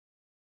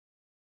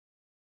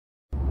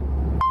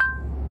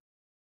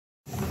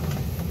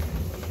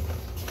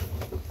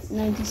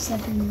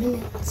97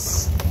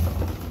 minutes.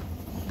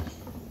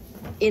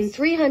 In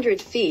 300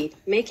 feet,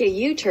 make a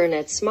U-turn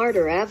at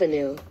Smarter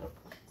Avenue.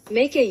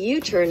 Make a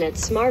U-turn at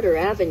Smarter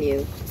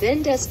Avenue,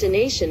 then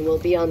destination will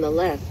be on the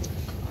left.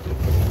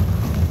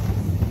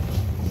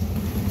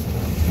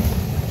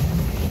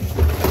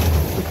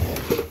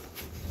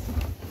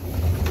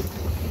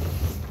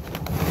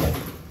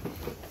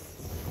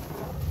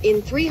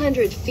 In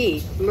 300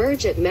 feet,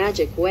 merge at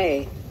Magic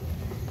Way.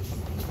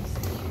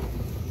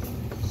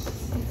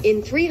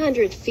 In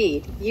 300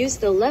 feet, use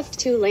the left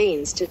 2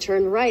 lanes to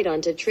turn right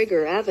onto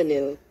Trigger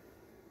Avenue.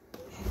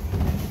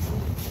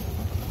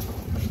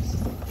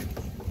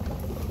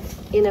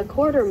 In a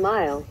quarter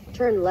mile,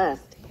 turn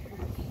left.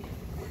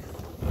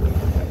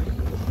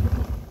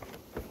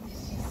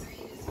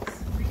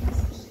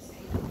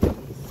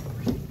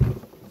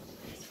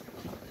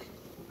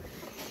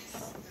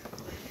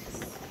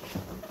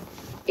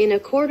 In a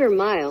quarter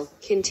mile,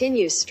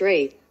 continue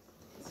straight.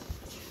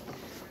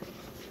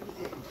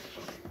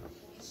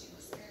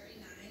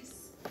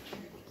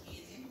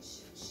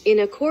 In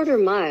a quarter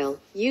mile,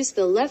 use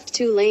the left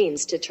 2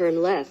 lanes to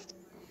turn left.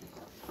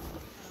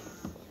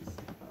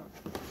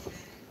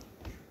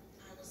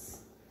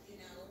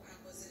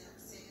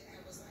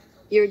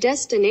 Your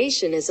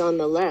destination is on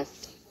the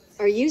left.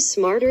 Are you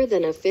smarter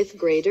than a 5th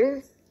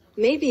grader?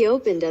 May be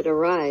opened at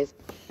arrive.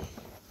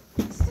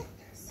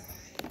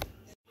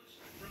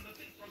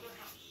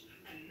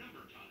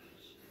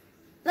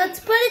 Let's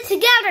put it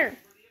together.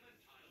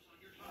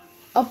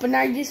 Open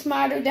Are You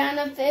Smarter Than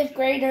a 5th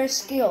Grader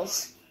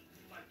skills.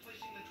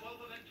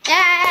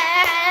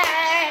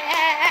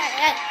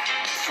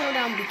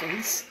 Showdown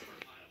begins.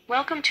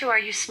 Welcome to Are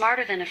You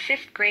Smarter Than a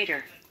 5th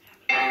Grader?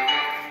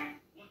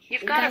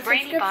 You've got a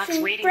brainy box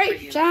waiting for you.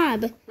 Great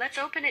job. Let's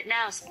open it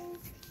now.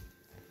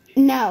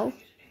 No.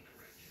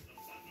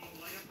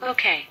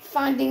 Okay.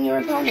 Finding your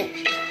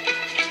opponent.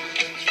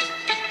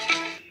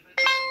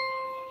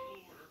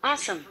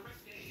 Awesome.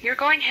 You're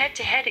going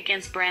head-to-head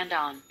against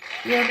Brandon.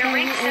 Your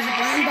opponent is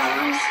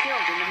Brandon.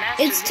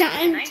 It's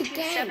time to game.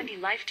 1970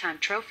 Lifetime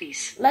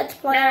Trophies. Let's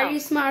play Now, Are You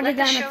Smarter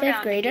Than a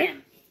 5th Grader?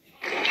 Begin.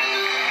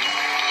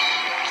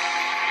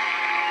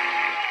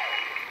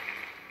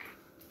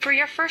 For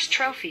your first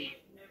trophy,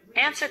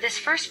 answer this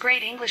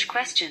first-grade English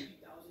question.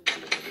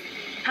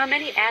 How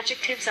many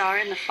adjectives are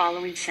in the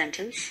following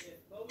sentence?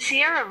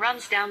 Sierra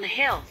runs down the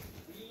hill.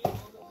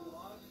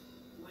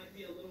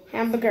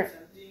 Hamburger.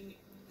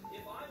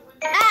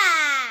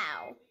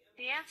 Ow!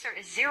 The answer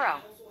is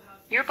 0.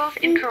 You're both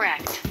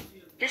incorrect.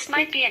 This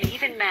might be an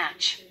even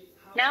match.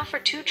 Now for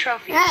 2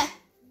 trophies.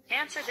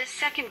 Answer this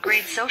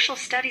second-grade social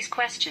studies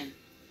question.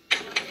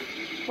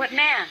 What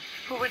man,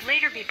 who would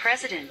later be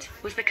president,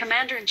 was the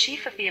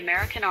commander-in-chief of the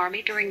American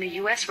Army during the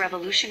U.S.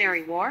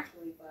 Revolutionary War?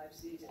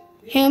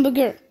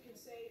 Hamburger.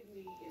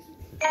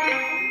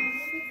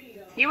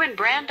 You and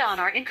Brandon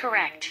are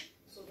incorrect.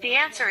 The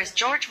answer is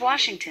George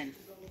Washington.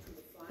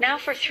 Now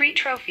for 3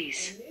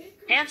 trophies.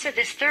 Answer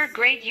this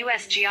third-grade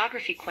U.S.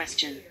 geography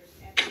question.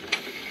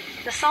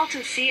 The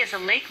Salton Sea is a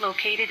lake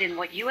located in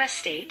what U.S.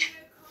 state?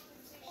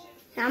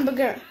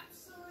 Hamburger.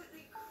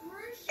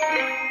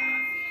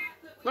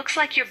 Looks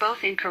like you're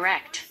both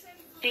incorrect.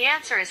 The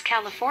answer is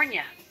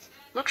California.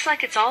 Looks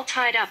like it's all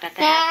tied up at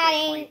the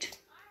halfway point.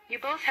 You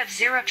both have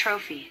 0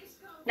 trophy.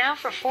 Now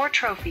for 4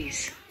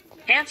 trophies.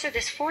 Answer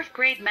this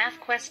 4th-grade math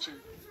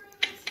question.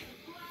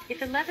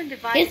 If 11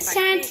 divided It's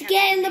by time k to has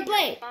get a in the figure of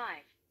plate. 5,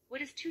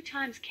 what is 2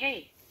 times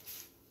k?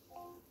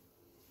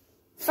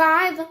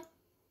 5.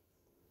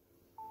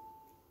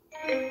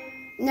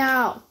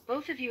 No.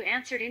 Both of you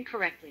answered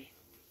incorrectly.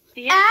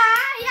 The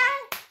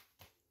answer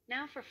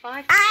Now for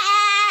 5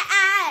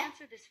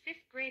 answer this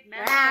 5th-grade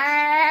math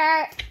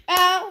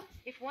question.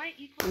 If y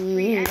equals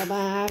 3x,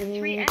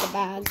 3x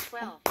equals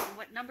 12, then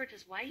what number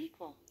does y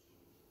equal?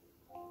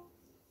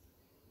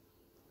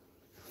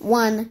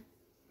 1.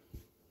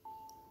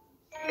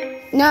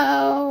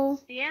 No.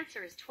 The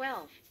answer is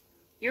 12.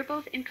 You're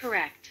both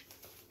incorrect.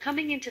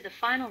 Coming into the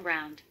final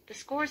round, the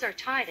scores are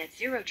tied at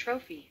 0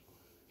 trophy.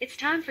 It's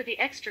time for the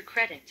extra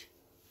credit.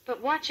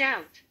 But watch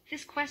out,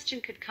 this question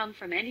could come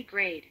from any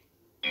grade.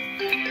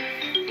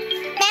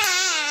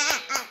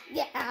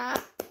 Yeah.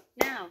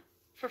 Now,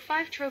 for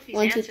 5 trophies,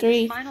 1, 2, answer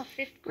 3. this final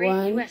 5th-grade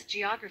 1. U.S.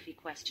 geography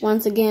question.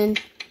 Once again,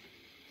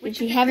 Which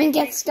if you of the haven't Great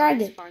get Lakes lies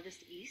started.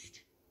 farthest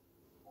east?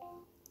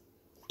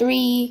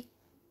 3.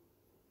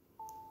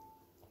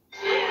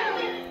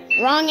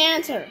 Wrong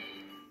answer.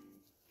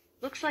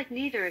 Looks like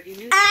neither of you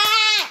knew.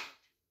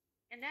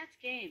 And that's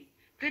game.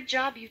 Good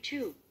job, you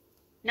two.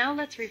 Now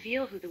let's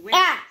reveal who the winner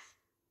is.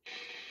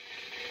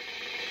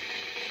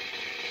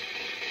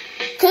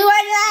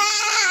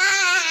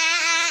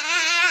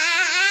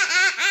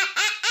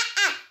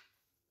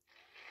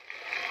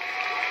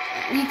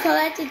 You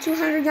collected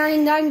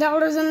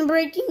 $299 on the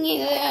breaking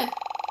it.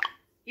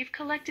 You've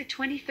collected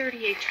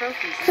 2038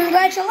 trophies.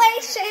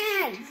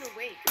 Congratulations!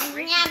 Away from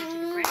breaking into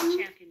the Grand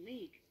Champion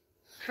League.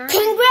 Currently, first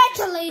in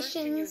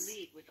Congratulations! your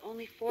league with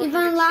only You've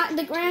unlocked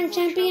the 462 Grand more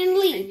Champion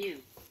trophies League. than you.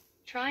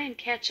 Try and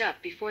catch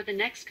up before the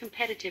next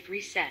competitive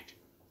reset.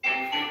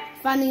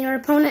 Finding your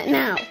opponent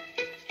now.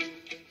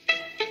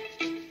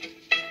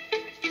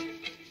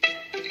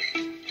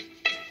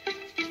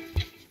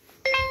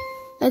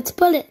 Let's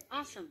put it.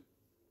 Awesome.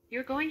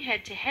 You're going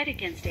head to head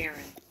against Aaron.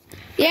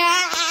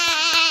 Yeah!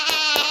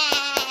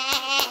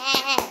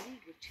 Lead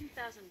with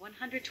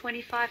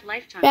 2,125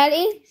 lifetime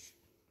Ready? trophies.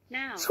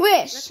 Now,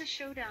 Swish. let the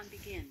showdown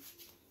begin.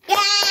 Yeah!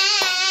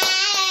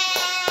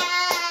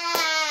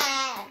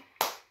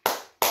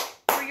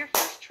 For your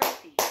first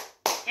trophy,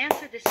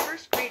 answer this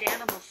first grade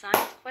animal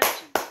science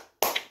question.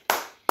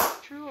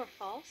 True or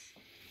false?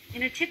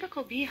 In a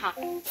typical beehive.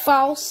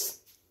 False.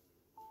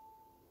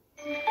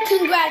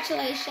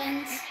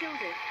 Congratulations. You killed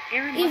it.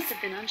 Aaron You must have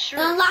been unsure.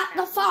 unlock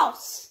the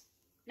false.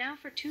 Now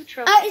for 2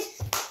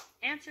 trophies. Uh,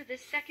 Answer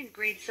this second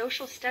grade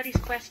social studies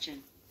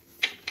question.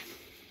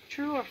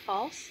 True or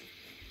false?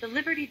 The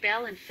Liberty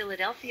Bell in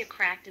Philadelphia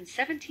cracked in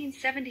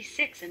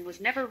 1776 and was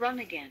never rung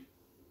again.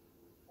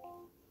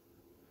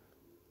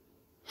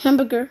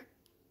 Hamburger.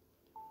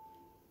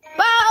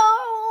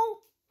 Whoa!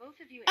 Both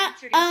of you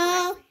answered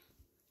incorrectly.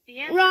 The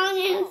answer Wrong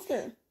is false.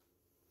 answer.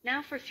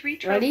 Now for 3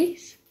 Ready?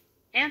 trophies.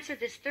 Answer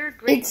this third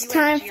grade It's US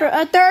time for a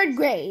geography. third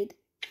grade.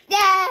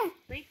 Yeah!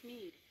 Lake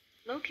Mead,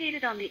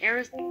 located on the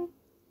Arizona.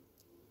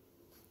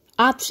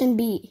 Option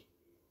B.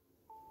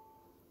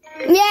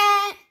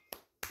 Yeah!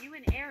 You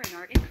and Aaron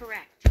are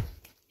incorrect.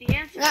 The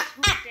answer is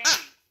Hoover Dam.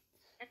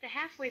 At the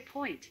halfway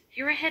point,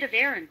 you're ahead of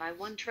Aaron by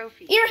 1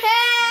 trophy. Your Now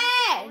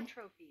for 4 head!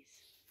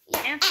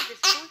 trophies. Answer this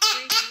 4th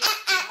grade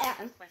US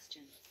geography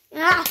question.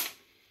 Ah,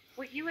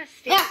 What U.S.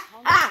 state is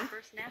home to the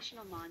first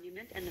national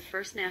monument and the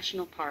first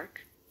national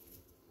park?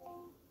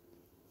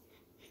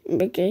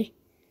 okay.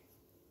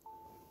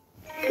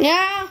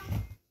 Yeah!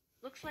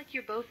 Looks like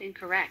you're both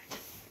incorrect.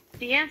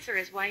 The answer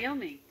is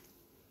Wyoming.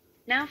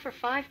 Now for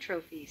 5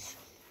 trophies.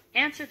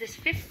 Answer this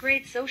 5th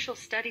grade social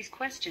studies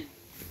question.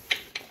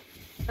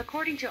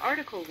 According to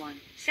Article 1,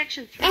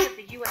 Section 3 of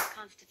the U.S.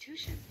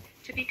 Constitution,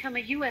 to become a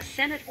U.S.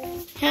 Senator...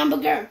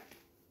 Hamburger.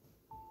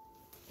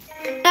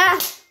 Ah!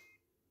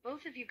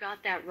 Both of you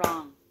got that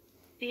wrong.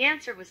 The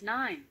answer was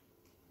 9.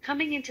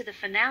 Coming into the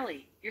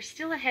finale, you're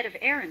still ahead of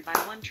Aaron by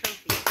 1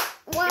 trophy.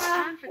 It's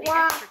time for the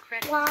extra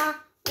credits.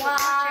 But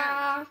watch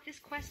out. This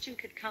question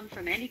could come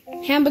from any...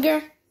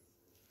 Hamburger.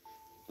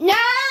 No!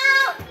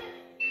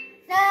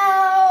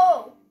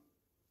 No!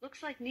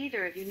 Looks like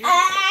neither of you knew.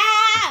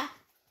 Ah!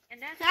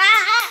 And that's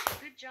Ah! it.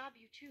 Good job,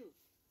 you two.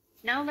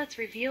 Now let's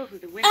reveal who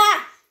the winner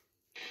Ah!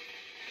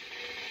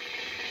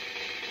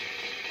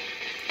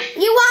 is.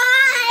 You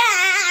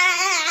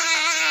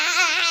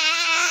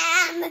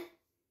won!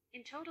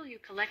 In total, you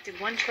collected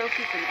 1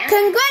 trophy from Aaron.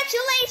 Another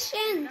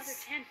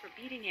Congratulations! 10 for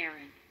beating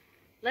Aaron.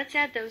 Let's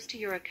add those to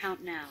your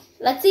account now.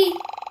 Let's see.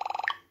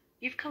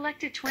 You've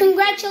collected 20.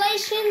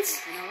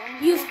 Congratulations!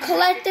 You've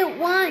collected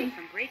 1.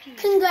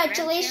 Congratulations!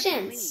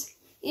 Congratulations!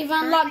 You've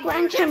unlocked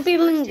Grand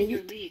Champion in your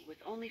League. league with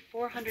only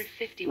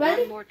 451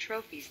 Ready? more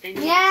trophies than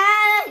you.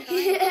 Yeah! Time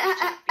to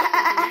catch up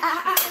before the